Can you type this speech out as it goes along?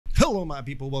Hello my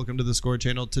people, welcome to the Score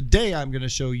channel. Today I'm going to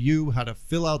show you how to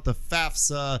fill out the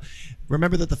FAFSA.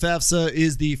 Remember that the FAFSA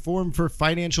is the form for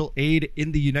financial aid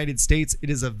in the United States.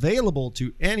 It is available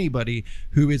to anybody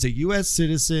who is a U.S.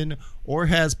 citizen or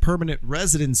has permanent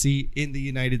residency in the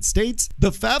United States. The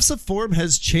FAFSA form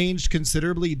has changed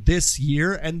considerably this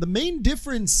year, and the main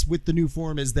difference with the new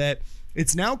form is that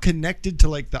it's now connected to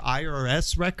like the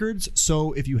IRS records.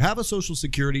 So if you have a social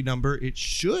security number, it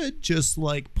should just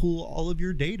like pull all of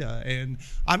your data. And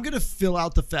I'm going to fill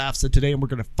out the FAFSA today and we're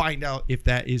going to find out if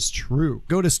that is true.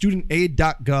 Go to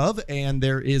studentaid.gov and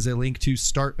there is a link to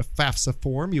start a FAFSA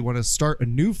form. You want to start a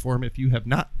new form if you have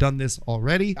not done this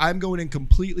already. I'm going in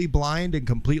completely blind and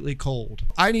completely cold.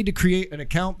 I need to create an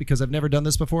account because I've never done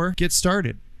this before. Get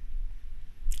started.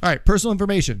 All right, personal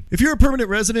information. If you're a permanent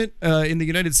resident in the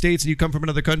United States and you come from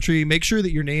another country, make sure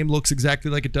that your name looks exactly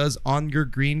like it does on your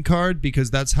green card because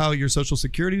that's how your social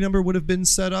security number would have been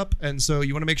set up. And so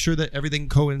you want to make sure that everything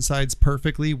coincides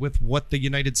perfectly with what the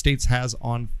United States has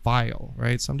on file,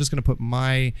 right? So I'm just going to put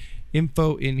my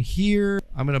info in here.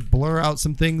 I'm going to blur out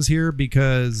some things here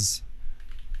because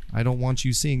I don't want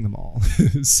you seeing them all.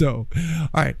 So,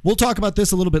 all right, we'll talk about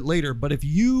this a little bit later, but if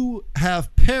you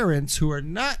have parents who are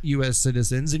not U.S.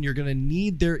 citizens and you're going to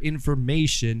need their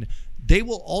information, they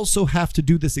will also have to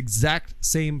do this exact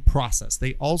same process.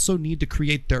 They also need to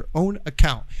create their own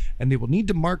account, and they will need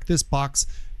to mark this box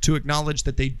to acknowledge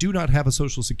that they do not have a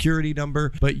social security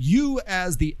number, but you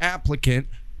as the applicant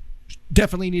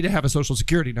definitely need to have a social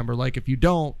security number. Like if you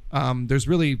don't, there's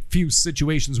really few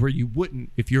situations where you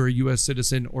wouldn't if you're a U.S.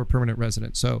 citizen or permanent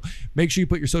resident. So make sure you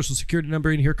put your social security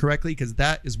number in here correctly because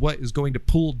that is what is going to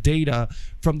pull data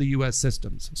from the U.S.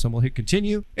 systems. So we'll hit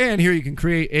continue. And here you can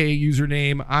create a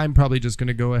username. I'm probably just going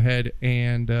to go ahead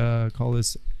and call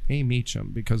this A.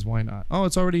 Meacham because why not? Oh,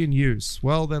 it's already in use.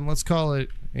 Well, then let's call it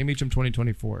A. Meacham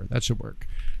 2024. That should work.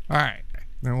 All right.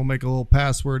 Now we'll make a little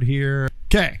password here.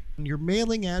 Okay. Your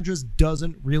mailing address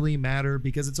doesn't really matter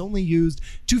because it's only used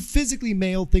to physically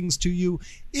mail things to you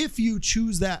if you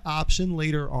choose that option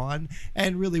later on,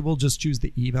 and really we'll just choose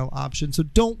the email option. So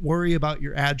don't worry about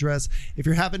your address. If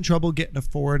you're having trouble getting a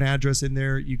foreign address in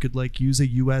there, you could like use a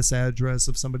US address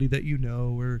of somebody that you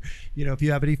know, or you know, if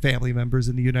you have any family members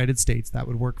in the United States, that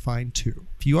would work fine too.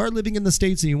 If you are living in the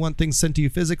States and you want things sent to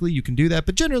you physically, you can do that,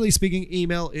 but generally speaking,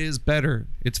 email is better.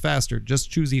 It's faster.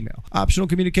 Just choose email. Optional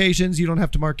communications, you don't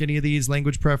have to mark any of these.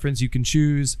 Language preference you can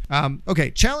choose.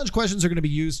 Okay, challenge questions are going to be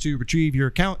used to retrieve your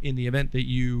account in the event that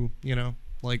you know,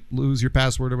 like lose your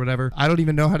password or whatever. I don't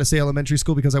even know how to say elementary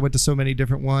school because I went to so many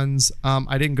different ones.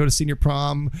 I didn't go to senior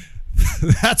prom.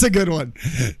 That's a good one.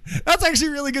 That's actually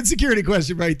a really good security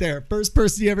question right there. First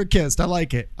person you ever kissed. I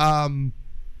like it.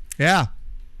 Yeah.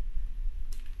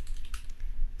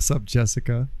 What's up,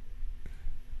 Jessica?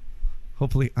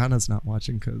 Hopefully Anna's not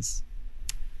watching because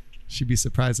she'd be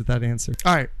surprised at that answer.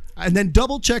 All right. And then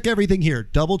double check everything here.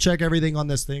 Double check everything on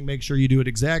this thing. Make sure you do it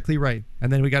exactly right.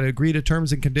 And then we got to agree to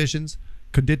terms and conditions.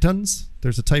 Conditions.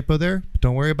 There's a typo there, but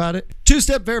don't worry about it.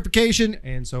 Two-step verification.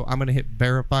 And so I'm going to hit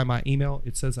verify my email.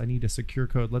 It says I need a secure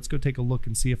code. Let's go take a look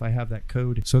and see if I have that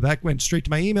code. So that went straight to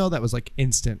my email. That was like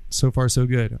instant. So far, so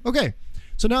good. Okay.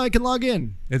 So now I can log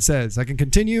in. It says I can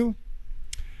continue.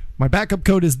 My backup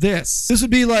code is this. This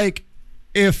would be like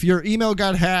if your email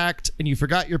got hacked and you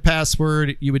forgot your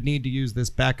password, you would need to use this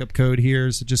backup code here.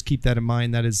 So just keep that in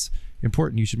mind. That is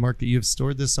important. You should mark that you have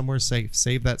stored this somewhere safe.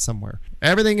 Save that somewhere.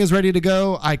 Everything is ready to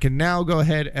go. I can now go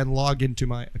ahead and log into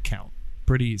my account.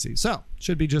 Pretty easy. So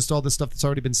should be just all the stuff that's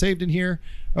already been saved in here.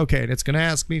 Okay, and it's going to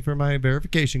ask me for my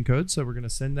verification code. So we're going to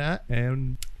send that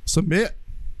and submit.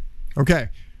 Okay,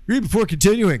 read before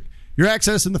continuing. You're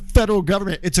accessing the federal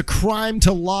government. It's a crime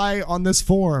to lie on this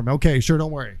form. Okay, sure,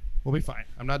 don't worry. We'll be fine.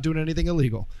 I'm not doing anything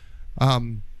illegal.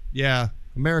 Yeah,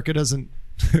 America doesn't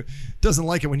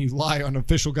like it when you lie on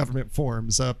official government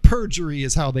forms. Perjury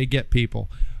is how they get people.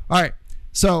 All right,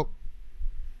 so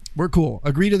we're cool.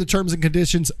 Agree to the terms and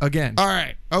conditions again. All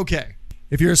right, okay.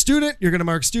 If you're a student, you're going to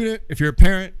mark student. If you're a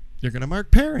parent, you're going to mark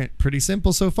parent. Pretty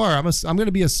simple so far. I'm going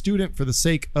to be a student for the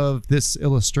sake of this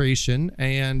illustration,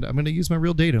 and I'm going to use my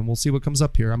real data, and we'll see what comes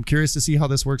up here. I'm curious to see how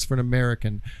this works for an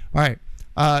American. All right.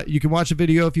 You can watch a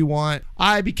video if you want.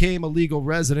 I became a legal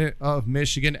resident of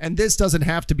Michigan, and this doesn't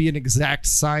have to be an exact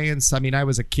science. I mean, I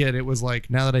was a kid. It was like,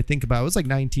 now that I think about it, it was like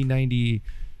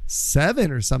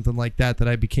 1997 or something like that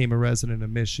I became a resident of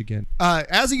Michigan.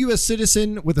 As a U.S.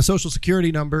 citizen with a social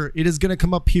security number, it is going to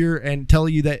come up here and tell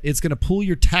you that it's going to pull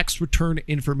your tax return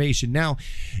information. Now,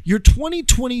 your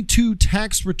 2022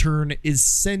 tax return is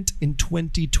sent in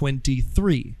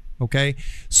 2023. Okay,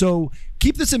 so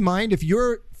keep this in mind. If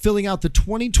you're filling out the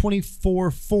 2024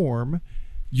 form,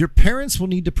 your parents will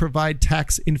need to provide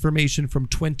tax information from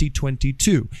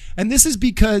 2022. And this is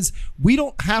because we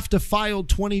don't have to file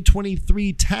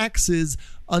 2023 taxes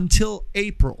until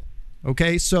April.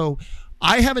 Okay, so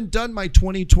I haven't done my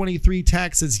 2023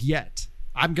 taxes yet.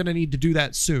 I'm going to need to do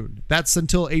that soon. That's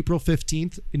until April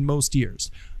 15th in most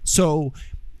years. So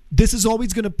this is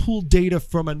always going to pull data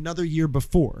from another year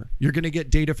before. You're going to get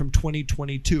data from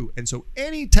 2022. And so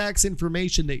any tax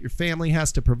information that your family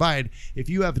has to provide, if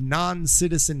you have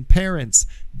non-citizen parents,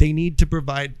 they need to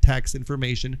provide tax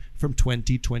information from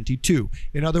 2022.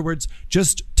 In other words,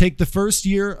 just take the first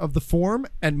year of the form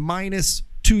and minus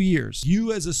 2 years.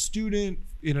 You as a student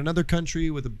in another country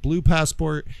with a blue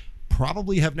passport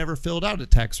probably have never filled out a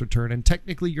tax return, and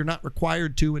technically you're not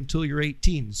required to until you're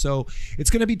 18. So it's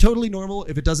going to be totally normal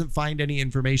if it doesn't find any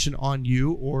information on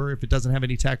you or if it doesn't have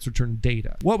any tax return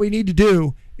data. What we need to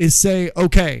do is say,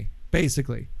 okay,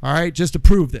 basically, all right, just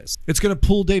approve this. It's going to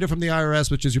pull data from the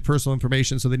IRS, which is your personal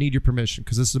information, so they need your permission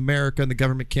because this is America and the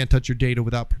government can't touch your data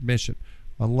without permission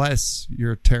unless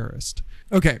you're a terrorist.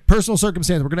 Okay, personal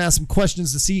circumstance. We're going to ask some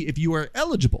questions to see if you are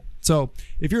eligible. So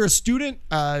if you're a student,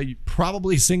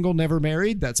 probably single, never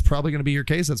married, that's probably going to be your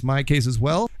case. That's my case as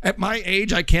well. At my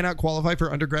age, I cannot qualify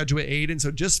for undergraduate aid. And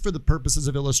so just for the purposes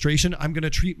of illustration, I'm going to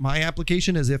treat my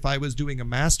application as if I was doing a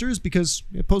master's because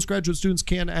postgraduate students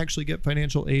can actually get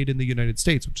financial aid in the United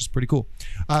States, which is pretty cool.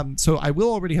 So I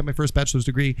will already have my first bachelor's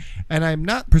degree, and I'm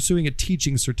not pursuing a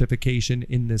teaching certification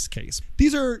in this case.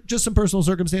 These are just some personal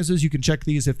circumstances. You can check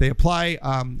these if they apply.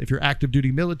 If you're active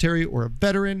duty military or a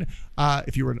veteran,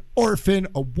 if you're an orphan,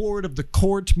 a ward of the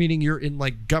court, meaning you're in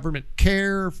like government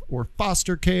care or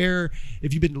foster care,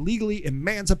 if you've been legally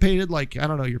emancipated, like, I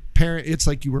don't know, your parent, it's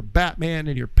like you were Batman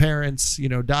and your parents, you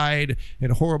know, died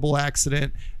in a horrible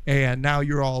accident and now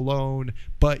you're all alone,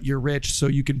 but you're rich, so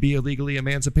you can be a legally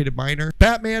emancipated minor.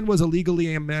 Batman was a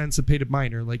legally emancipated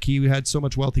minor. Like, he had so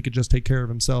much wealth he could just take care of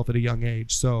himself at a young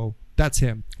age. So that's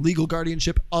him. Legal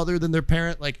guardianship other than their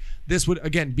parent, like this would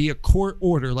again be a court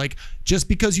order. Like, just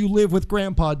because you live with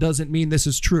grandpa doesn't mean this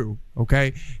is true.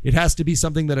 Okay, it has to be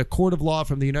something that a court of law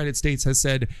from the United States has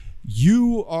said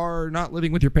you are not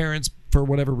living with your parents for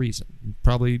whatever reason.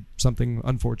 Probably something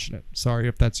unfortunate. Sorry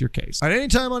if that's your case. At any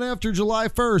time on after July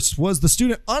 1st, was the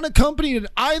student unaccompanied and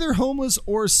either homeless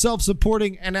or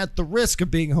self-supporting and at the risk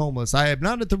of being homeless? I am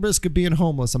not at the risk of being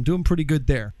homeless. I'm doing pretty good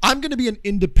there. I'm going to be an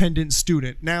independent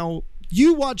student. Now,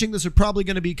 you watching this are probably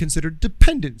going to be considered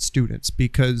dependent students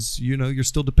because, you know, you're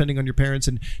still depending on your parents,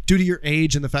 and due to your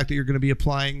age and the fact that you're going to be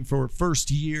applying for first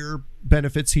year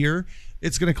benefits here,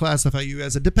 it's going to classify you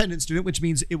as a dependent student, which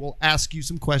means it will ask you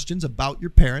some questions about your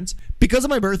parents. Because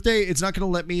of my birthday, it's not going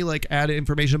to let me like add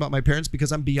information about my parents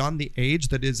because I'm beyond the age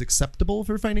that is acceptable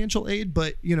for financial aid.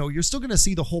 But, you know, you're still going to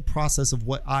see the whole process of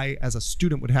what I as a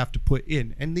student would have to put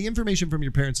in. And the information from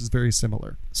your parents is very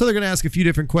similar. So they're going to ask a few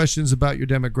different questions about your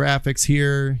demographics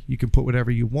here. You can put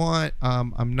whatever you want.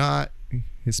 I'm not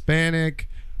Hispanic.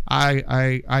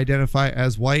 I identify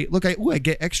as white. Look, I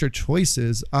get extra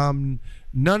choices.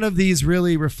 None of these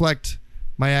really reflect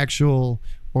my actual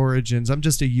origins. I'm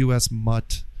just a U.S.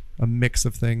 mutt, a mix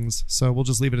of things. So we'll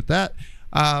just leave it at that.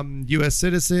 U.S.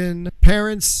 citizen.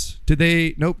 Parents, did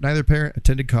they? Nope, neither parent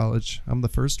attended college. I'm the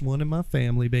first one in my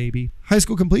family, baby. High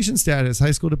school completion status,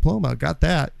 high school diploma. Got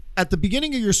that. At the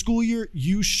beginning of your school year,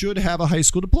 you should have a high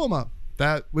school diploma.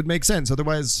 That would make sense.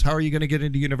 Otherwise, how are you going to get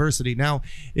into university? Now,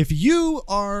 if you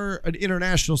are an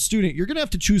international student, you're going to have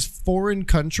to choose foreign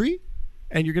country,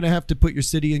 and you're going to have to put your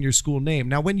city and your school name.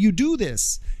 Now, when you do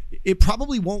this, it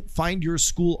probably won't find your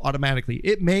school automatically.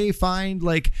 It may find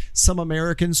like some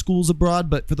American schools abroad,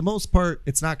 but for the most part,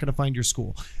 it's not going to find your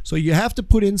school. So you have to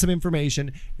put in some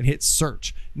information and hit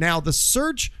search. Now, the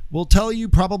search will tell you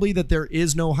probably that there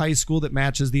is no high school that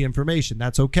matches the information.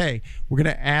 That's okay. We're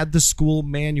going to add the school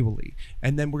manually.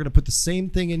 And then we're going to put the same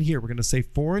thing in here. We're going to say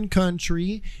foreign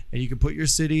country, and you can put your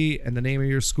city and the name of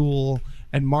your school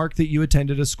and mark that you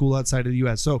attended a school outside of the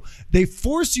U.S. So they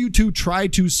force you to try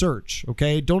to search,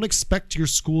 okay? Don't expect your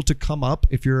school to come up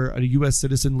if you're a U.S.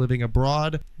 citizen living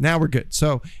abroad. Now we're good.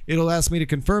 So it'll ask me to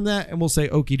confirm that, and we'll say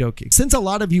okie dokie. Since a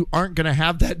lot of you aren't going to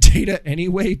have that data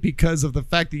anyway because of the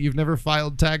fact that you've never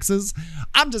filed taxes,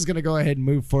 I'm just going to go ahead and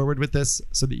move forward with this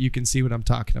so that you can see what I'm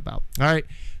talking about. All right,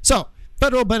 so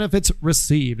federal benefits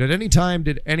received. At any time,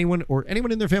 did anyone or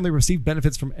anyone in their family receive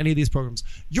benefits from any of these programs?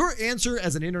 Your answer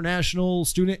as an international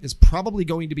student is probably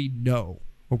going to be no,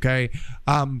 okay?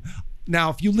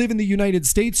 Now, if you live in the United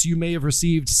States, you may have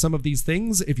received some of these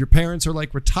things. If your parents are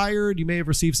like retired, you may have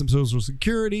received some Social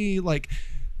Security. Like,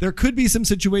 There could be some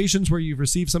situations where you've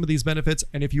received some of these benefits,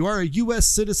 and if you are a U.S.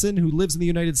 citizen who lives in the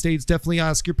United States, definitely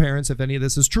ask your parents if any of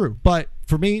this is true. But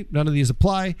for me, none of these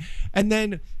apply. And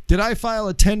then, did I file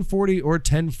a 1040 or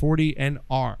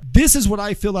 1040-NR? This is what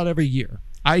I fill out every year.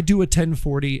 I do a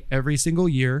 1040 every single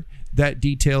year that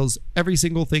details every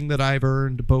single thing that I've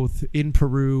earned both in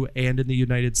Peru and in the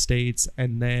United States,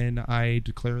 and then I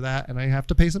declare that and I have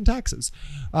to pay some taxes.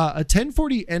 A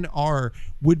 1040-NR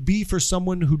would be for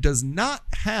someone who does not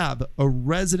have a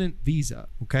resident visa,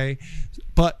 okay,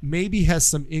 but maybe has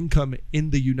some income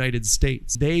in the United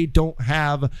States. They don't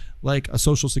have like a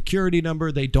social security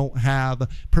number, they don't have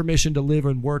permission to live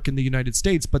and work in the United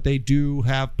States, but they do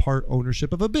have part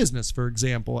ownership of a business, for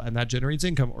example, and that generates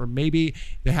income. Or maybe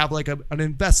they have like an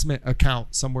investment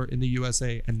account somewhere in the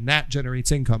USA and that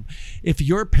generates income. If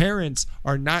your parents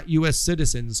are not US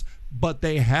citizens, but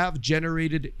they have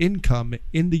generated income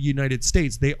in the United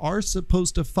States, they are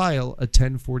supposed to file a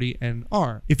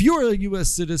 1040-NR. If you're a US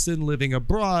citizen living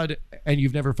abroad and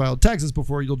you've never filed taxes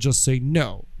before, you'll just say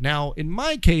no. Now, in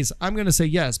my case, I'm going to say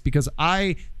yes, because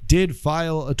I did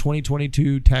file a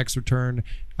 2022 tax return.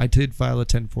 I did file a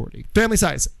 1040. Family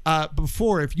size.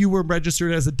 Before, if you were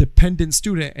registered as a dependent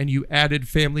student and you added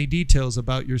family details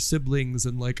about your siblings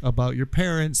and like about your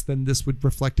parents, then this would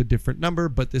reflect a different number.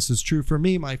 But this is true for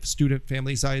me. My student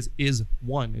family size is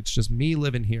 1. It's just me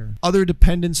living here. Other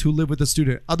dependents who live with a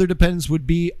student. Other dependents would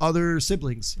be other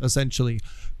siblings, essentially.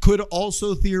 Could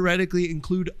also theoretically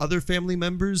include other family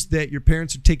members that your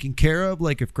parents are taking care of.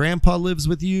 Like if grandpa lives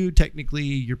with you, technically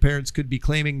your parents could be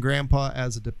claiming grandpa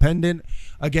as a dependent.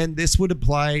 Again, this would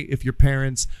apply if your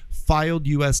parents filed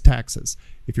U.S. taxes.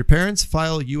 If your parents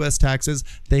file U.S. taxes,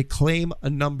 they claim a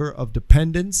number of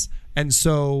dependents, and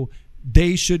so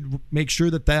they should make sure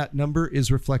that that number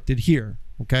is reflected here,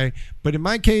 okay? But in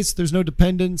my case, there's no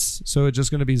dependents, so it's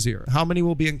just going to be 0. How many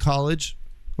will be in college?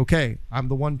 Okay, I'm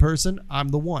the one person, I'm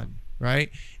the one, right?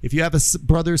 If you have a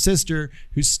brother or sister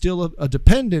who's still a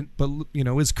dependent, but you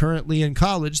know is currently in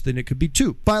college, then it could be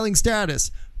 2. Filing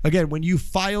status. Again, when you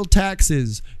file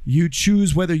taxes, you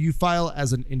choose whether you file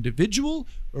as an individual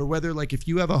or whether, like, if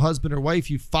you have a husband or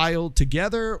wife, you file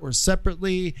together or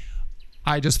separately.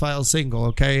 I just file single,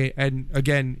 okay? And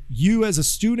again, you as a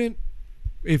student,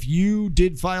 if you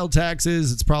did file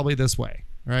taxes, it's probably this way,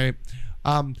 right?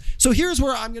 So here's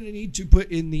where I'm going to need to put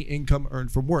in the income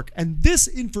earned from work. And this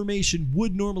information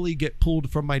would normally get pulled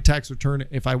from my tax return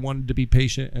if I wanted to be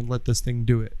patient and let this thing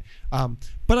do it.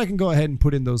 But I can go ahead and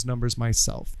put in those numbers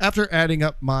myself. After adding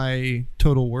up my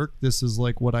total work, this is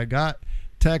like what I got.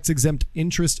 Tax exempt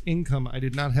interest income, I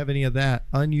did not have any of that.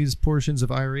 Unused portions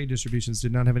of IRA distributions,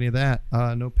 did not have any of that.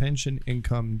 No pension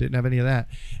income, didn't have any of that.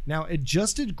 Now,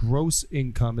 adjusted gross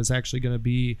income is actually going to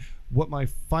be what my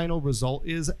final result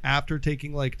is after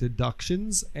taking like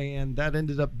deductions, and that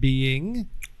ended up being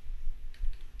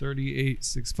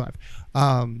 3865.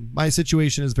 My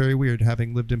situation is very weird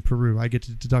having lived in Peru. I get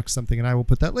to deduct something, and I will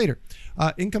put that later.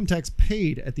 Income tax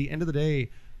paid at the end of the day,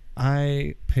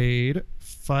 I paid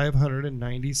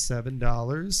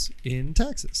 $597 in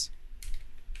taxes.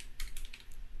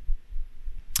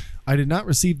 I did not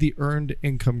receive the earned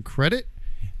income credit,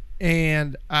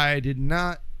 and I did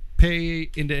not pay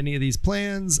into any of these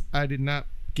plans. I did not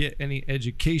get any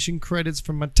education credits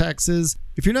from my taxes.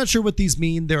 If you're not sure what these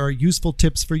mean, there are useful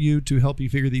tips for you to help you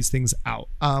figure these things out.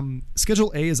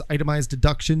 Schedule A is itemized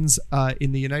deductions.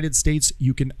 In the United States,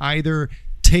 you can either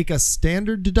take a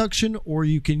standard deduction or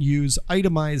you can use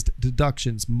itemized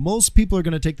deductions. Most people are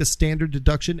going to take the standard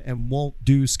deduction and won't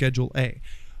do Schedule A.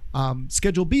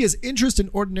 Schedule B is interest and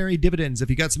ordinary dividends. If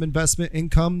you got some investment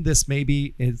income, this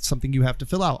maybe is something you have to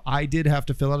fill out. I did have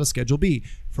to fill out a Schedule B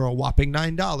for a whopping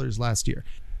 $9 last year.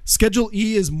 Schedule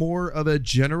E is more of a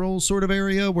general sort of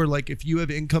area where, like, if you have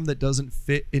income that doesn't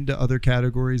fit into other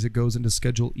categories, it goes into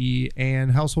Schedule E.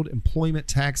 And household employment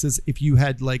taxes, if you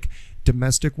had like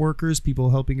domestic workers, people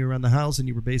helping you around the house, and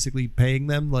you were basically paying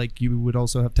them, like, you would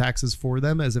also have taxes for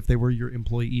them as if they were your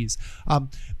employees.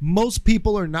 Most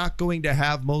people are not going to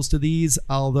have most of these,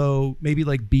 although maybe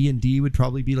like B and D would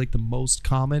probably be like the most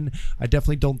common. I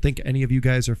definitely don't think any of you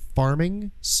guys are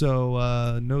farming,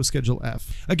 so no Schedule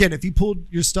F. Again, if you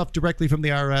pulled your stuff directly from the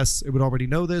IRS, it would already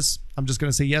know this. I'm just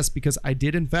going to say yes because I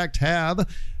did in fact have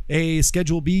a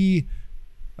Schedule B.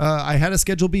 I had a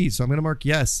Schedule B, so I'm going to mark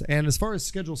yes. And as far as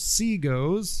Schedule C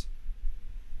goes,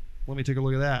 let me take a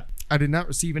look at that. I did not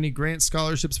receive any grant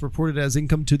scholarships reported as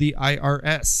income to the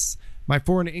IRS. My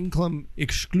foreign income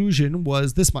exclusion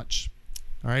was this much.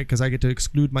 all right, because I get to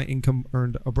exclude my income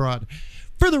earned abroad.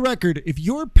 For the record, if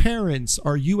your parents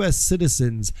are U.S.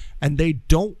 citizens and they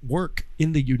don't work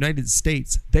in the United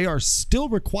States, they are still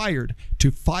required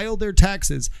to file their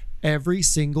taxes every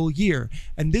single year.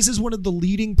 And this is one of the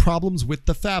leading problems with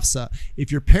the FAFSA.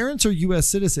 If your parents are U.S.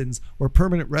 citizens or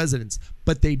permanent residents,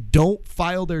 but they don't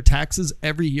file their taxes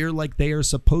every year like they are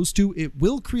supposed to, it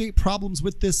will create problems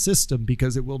with this system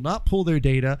because it will not pull their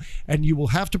data and you will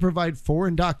have to provide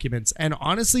foreign documents. And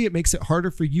honestly, it makes it harder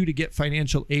for you to get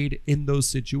financial aid in those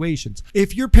situations.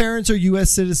 If your parents are U.S.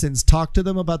 citizens, talk to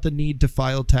them about the need to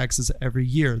file taxes every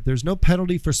year. There's no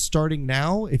penalty for starting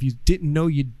now. If you didn't know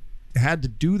you had to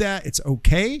do that, it's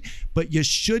okay, but you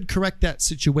should correct that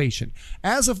situation.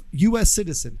 As a U.S.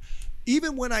 citizen,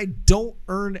 even when I don't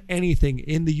earn anything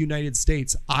in the United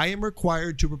States, I am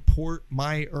required to report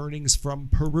my earnings from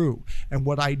Peru. And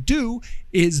what I do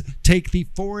is take the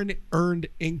foreign earned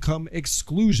income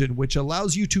exclusion, which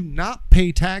allows you to not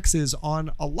pay taxes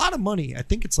on a lot of money. I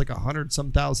think it's like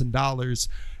 $100-some thousand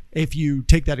if you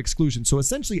take that exclusion. So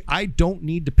essentially, I don't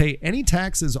need to pay any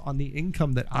taxes on the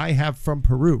income that I have from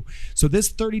Peru. So this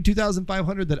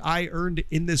 $32,500 that I earned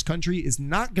in this country is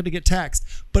not going to get taxed,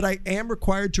 but I am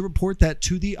required to report that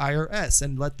to the IRS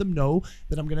and let them know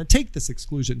that I'm going to take this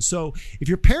exclusion. So if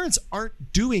your parents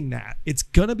aren't doing that, it's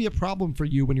going to be a problem for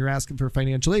you when you're asking for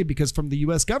financial aid, because from the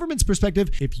U.S. government's perspective,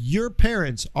 if your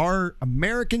parents are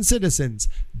American citizens,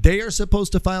 they are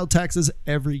supposed to file taxes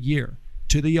every year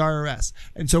to the IRS.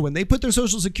 And so when they put their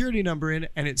social security number in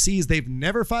and it sees they've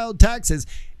never filed taxes,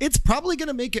 it's probably going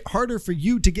to make it harder for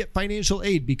you to get financial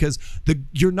aid because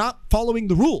you're not following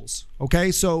the rules.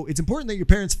 Okay, so it's important that your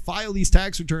parents file these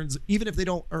tax returns even if they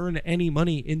don't earn any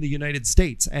money in the United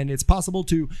States. And it's possible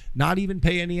to not even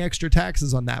pay any extra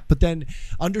taxes on that. But then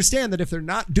understand that if they're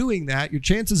not doing that, your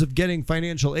chances of getting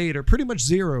financial aid are pretty much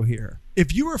zero here.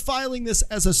 If you are filing this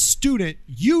as a student,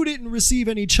 you didn't receive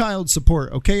any child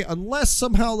support, okay? Unless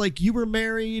somehow like you were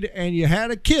married and you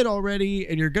had a kid already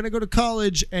and you're going to go to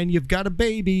college and you've got a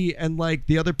baby and like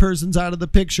the other person's out of the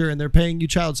picture and they're paying you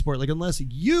child support. Like unless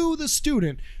you, the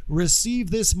student, receive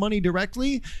this money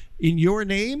directly in your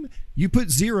name, you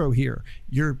put zero here.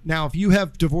 Now, if you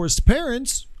have divorced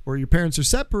parents or your parents are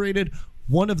separated,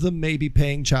 one of them may be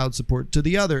paying child support to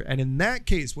the other. And in that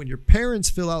case, when your parents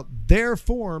fill out their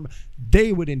form,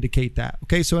 they would indicate that.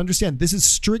 Okay, so understand this is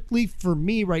strictly for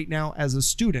me right now as a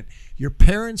student. Your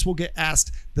parents will get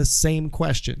asked the same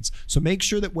questions. So make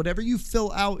sure that whatever you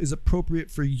fill out is appropriate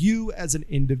for you as an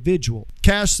individual.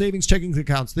 Cash, savings, checking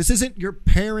accounts. This isn't your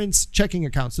parents' checking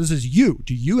accounts. This is you.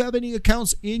 Do you have any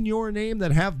accounts in your name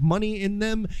that have money in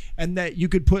them and that you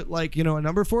could put like, a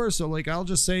number for? So like, I'll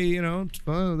just say,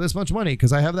 this much money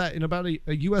because I have that in about a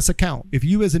U.S. account. If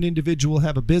you as an individual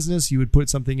have a business, you would put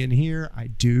something in here. I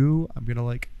do. I'm going to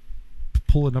like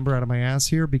pull a number out of my ass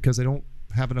here because I don't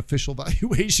have an official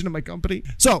valuation of my company.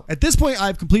 So at this point,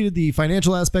 I've completed the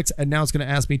financial aspects and now it's going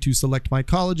to ask me to select my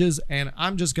colleges, and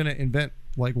I'm just going to invent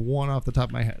like one off the top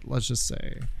of my head. Let's just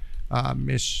say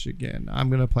Michigan. I'm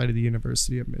going to apply to the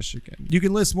University of Michigan. You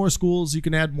can list more schools. You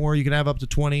can add more. You can have up to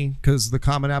 20 because the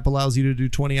Common App allows you to do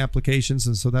 20 applications.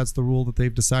 And so that's the rule that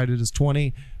they've decided is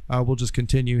 20. We'll just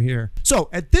continue here. So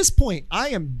at this point, I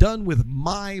am done with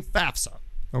my FAFSA.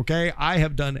 Okay, I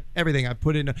have done everything. I've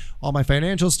put in all my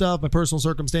financial stuff, my personal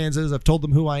circumstances. I've told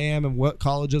them who I am and what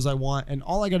colleges I want. And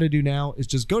all I got to do now is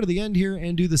just go to the end here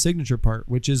and do the signature part,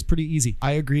 which is pretty easy.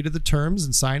 I agree to the terms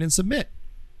and sign and submit.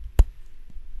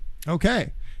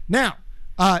 Okay, now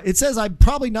it says I'm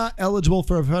probably not eligible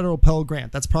for a federal Pell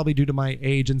Grant. That's probably due to my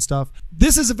age and stuff.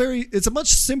 This is it's a much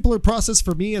simpler process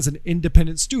for me as an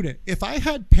independent student. If I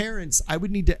had parents, I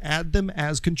would need to add them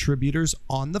as contributors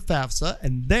on the FAFSA,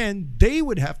 and then they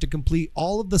would have to complete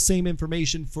all of the same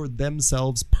information for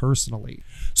themselves personally.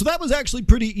 So that was actually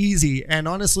pretty easy. And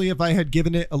honestly, if I had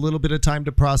given it a little bit of time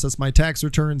to process my tax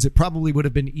returns, it probably would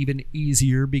have been even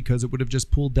easier because it would have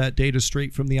just pulled that data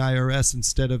straight from the IRS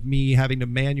instead of me having to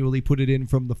manually put it in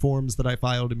from the forms that I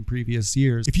filed in previous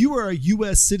years. If you are a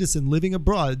U.S. citizen living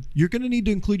abroad, you're going to need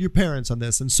to include your parents on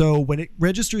this. And so when it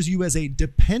registers you as a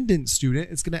dependent student,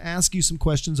 it's going to ask you some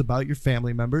questions about your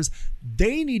family members.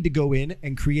 They need to go in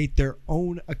and create their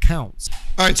own accounts.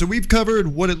 All right, so we've covered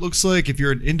what it looks like if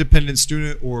you're an independent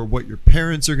student or what your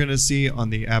parents are going to see on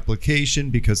the application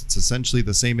because it's essentially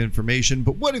the same information.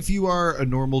 But what if you are a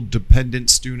normal dependent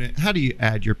student? How do you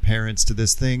add your parents to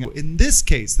this thing? In this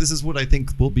case, this is what I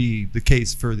think will be the case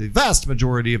for the vast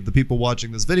majority of the people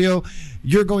watching this video.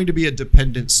 You're going to be a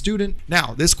dependent student.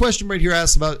 Now, this question right here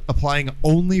asks about applying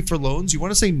only for loans. You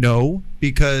want to say no.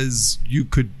 because you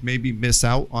could maybe miss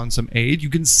out on some aid. You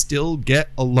can still get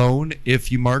a loan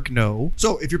if you mark no.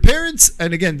 So if your parents,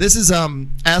 and again, this is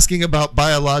asking about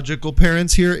biological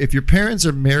parents here. If your parents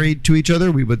are married to each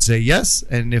other, we would say yes.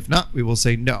 And if not, we will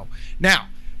say no. Now,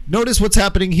 notice what's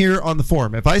happening here on the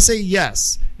form. If I say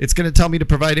yes, it's going to tell me to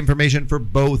provide information for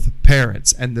both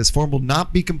parents. And this form will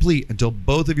not be complete until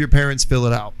both of your parents fill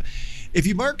it out. If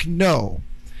you mark no,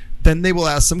 then they will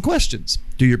ask some questions.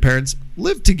 Do your parents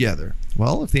live together?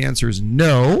 Well, if the answer is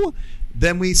no,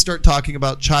 then we start talking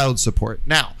about child support.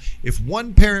 Now, if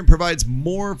one parent provides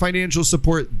more financial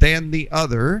support than the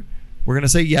other, we're going to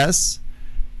say yes.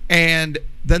 And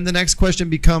then the next question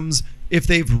becomes if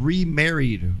they've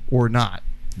remarried or not.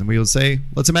 Then we will say,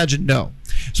 let's imagine no.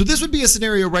 So this would be a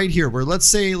scenario right here where let's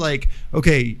say like,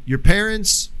 okay, your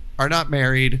parents are not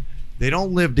married. They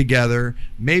don't live together.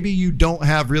 Maybe you don't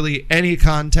have really any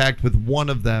contact with one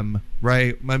of them,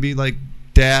 right? Maybe like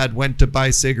dad went to buy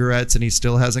cigarettes and he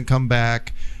still hasn't come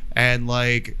back. And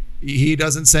like he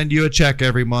doesn't send you a check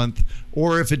every month.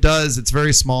 Or if it does, it's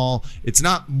very small. It's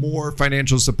not more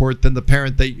financial support than the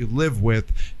parent that you live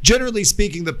with. Generally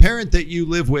speaking, the parent that you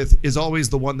live with is always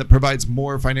the one that provides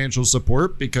more financial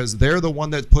support because they're the one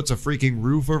that puts a freaking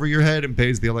roof over your head and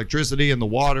pays the electricity and the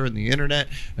water and the internet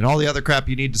and all the other crap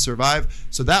you need to survive.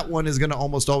 So that one is going to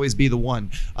almost always be the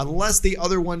one. Unless the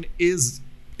other one is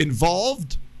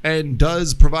involved and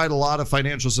does provide a lot of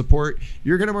financial support,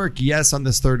 you're going to mark yes on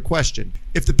this third question.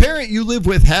 If the parent you live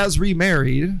with has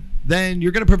remarried, then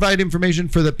you're going to provide information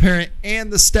for the parent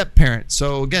and the step parent.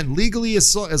 So again, legally,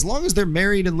 as long as they're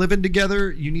married and living together,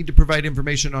 you need to provide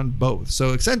information on both.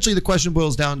 So essentially the question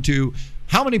boils down to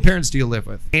how many parents do you live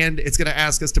with? And it's going to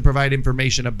ask us to provide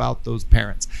information about those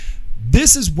parents.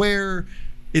 This is where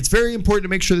it's very important to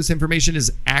make sure this information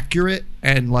is accurate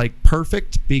and like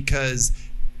perfect, because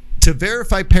to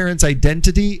verify parents'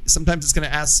 identity, sometimes it's going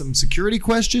to ask some security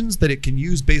questions that it can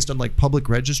use based on like public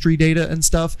registry data and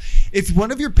stuff. If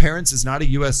one of your parents is not a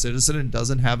U.S. citizen and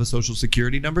doesn't have a social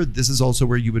security number, this is also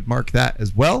where you would mark that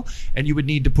as well. And you would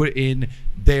need to put in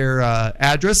their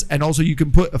address, and also you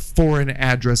can put a foreign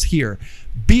address here.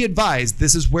 Be advised,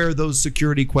 this is where those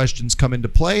security questions come into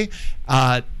play.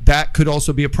 That could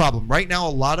also be a problem. Right now, a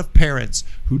lot of parents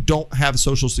who don't have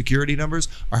social security numbers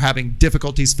are having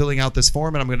difficulties filling out this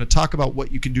form, and I'm going to talk about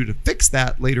what you can do to fix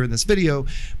that later in this video.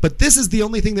 But this is the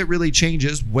only thing that really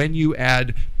changes when you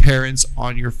add parents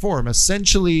on your form.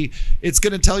 Essentially, it's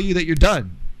going to tell you that you're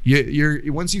done.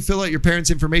 Once you fill out your parents'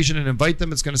 information and invite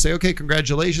them, it's going to say, okay,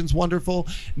 congratulations, wonderful.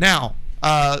 Now,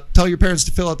 tell your parents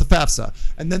to fill out the FAFSA,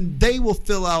 and then they will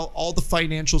fill out all the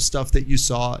financial stuff that you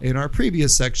saw in our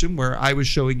previous section where I was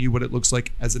showing you what it looks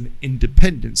like as an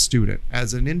independent student.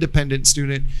 As an independent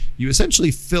student, you essentially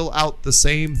fill out the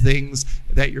same things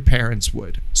that your parents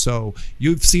would. So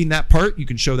you've seen that part. You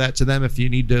can show that to them if you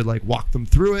need to like walk them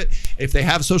through it. If they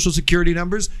have social security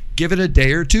numbers, give it a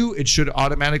day or two. It should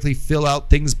automatically fill out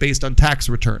things based on tax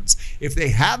returns. If they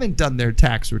haven't done their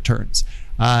tax returns,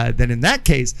 then in that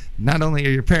case, not only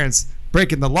are your parents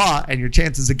breaking the law and your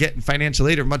chances of getting financial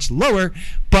aid are much lower,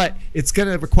 but it's going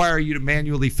to require you to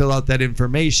manually fill out that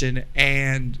information,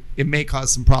 and it may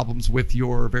cause some problems with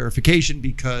your verification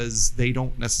because they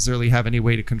don't necessarily have any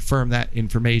way to confirm that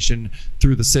information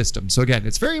through the system. So again,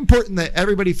 it's very important that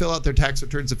everybody fill out their tax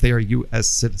returns if they are U.S.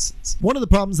 citizens. One of the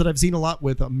problems that I've seen a lot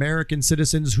with American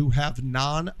citizens who have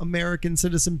non-American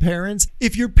citizen parents,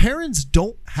 if your parents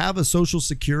don't have a social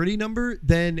security number,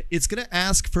 then it's going to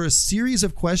ask for a series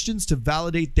of questions to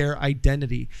validate their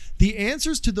identity. The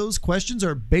answers to those questions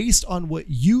are based on what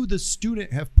you, the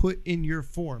student, have put in your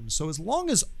form. So as long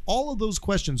as all of those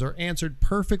questions are answered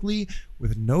perfectly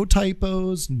with no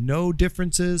typos, no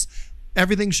differences,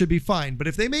 everything should be fine. But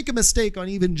if they make a mistake on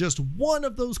even just one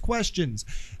of those questions,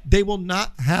 they will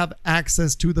not have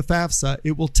access to the FAFSA.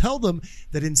 It will tell them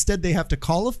that instead they have to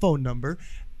call a phone number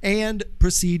and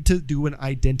proceed to do an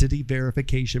identity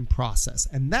verification process.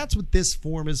 And that's what this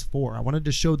form is for. I wanted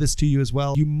to show this to you as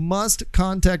well. You must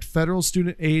contact Federal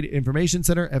Student Aid Information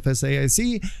Center,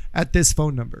 FSAIC, at this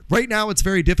phone number. Right now, it's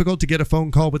very difficult to get a phone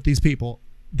call with these people.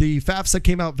 The FAFSA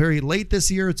came out very late this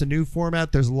year. It's a new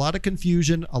format. There's a lot of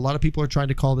confusion. A lot of people are trying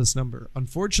to call this number.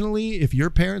 Unfortunately, if your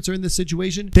parents are in this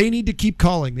situation, they need to keep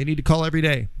calling. They need to call every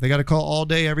day. They got to call all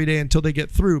day, every day until they get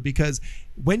through, because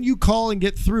when you call and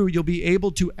get through, you'll be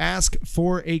able to ask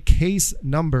for a case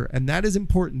number, and that is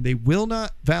important. They will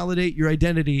not validate your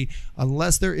identity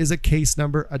unless there is a case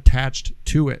number attached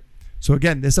to it. So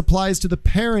again, this applies to the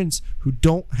parents who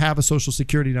don't have a social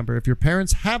security number. If your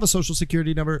parents have a social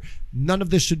security number, none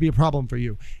of this should be a problem for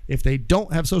you. If they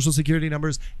don't have social security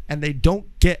numbers and they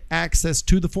don't get access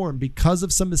to the form because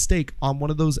of some mistake on one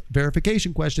of those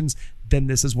verification questions, then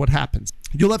this is what happens.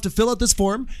 You'll have to fill out this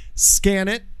form, scan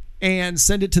it, and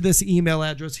send it to this email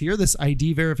address here, this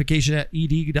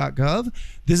idverification@ed.gov.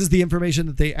 This is the information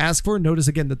that they ask for. Notice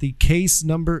again that the case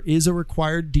number is a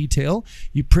required detail.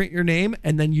 You print your name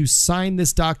and then you sign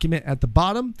this document at the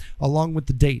bottom along with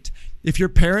the date. If your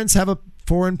parents have a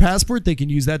foreign passport, they can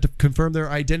use that to confirm their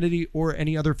identity or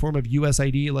any other form of U.S.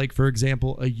 ID, like, for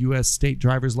example, a U.S. state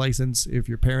driver's license. If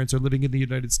your parents are living in the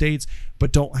United States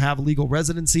but don't have legal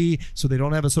residency, so they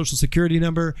don't have a social security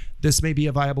number, this may be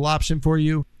a viable option for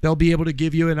you. They'll be able to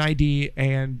give you an ID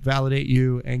and validate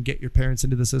you and get your parents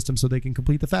into the system so they can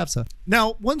complete the FAFSA.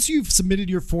 Now, once you've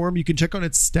submitted your form, you can check on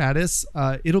its status.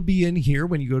 It'll be in here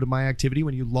when you go to My Activity.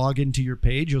 When you log into your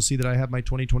page, you'll see that I have my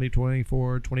 2020,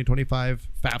 24, 2025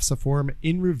 FAFSA form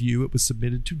in review. It was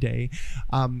submitted today.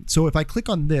 So if I click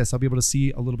on this, I'll be able to see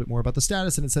a little bit more about the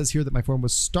status. And it says here that my form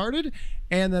was started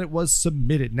and that it was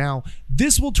submitted. Now,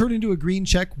 this will turn into a green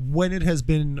check when it has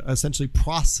been essentially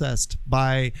processed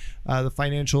by the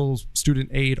Financial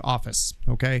Student Aid Office.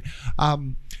 Okay.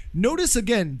 Notice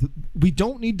again, we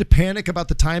don't need to panic about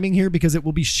the timing here because it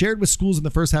will be shared with schools in the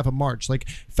first half of March. Like,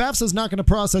 FAFSA is not going to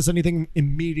process anything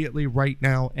immediately right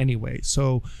now anyway.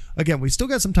 So again, we still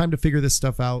got some time to figure this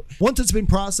stuff out. Once it's been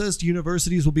processed,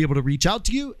 universities will be able to reach out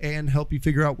to you and help you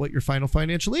figure out what your final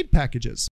financial aid package is.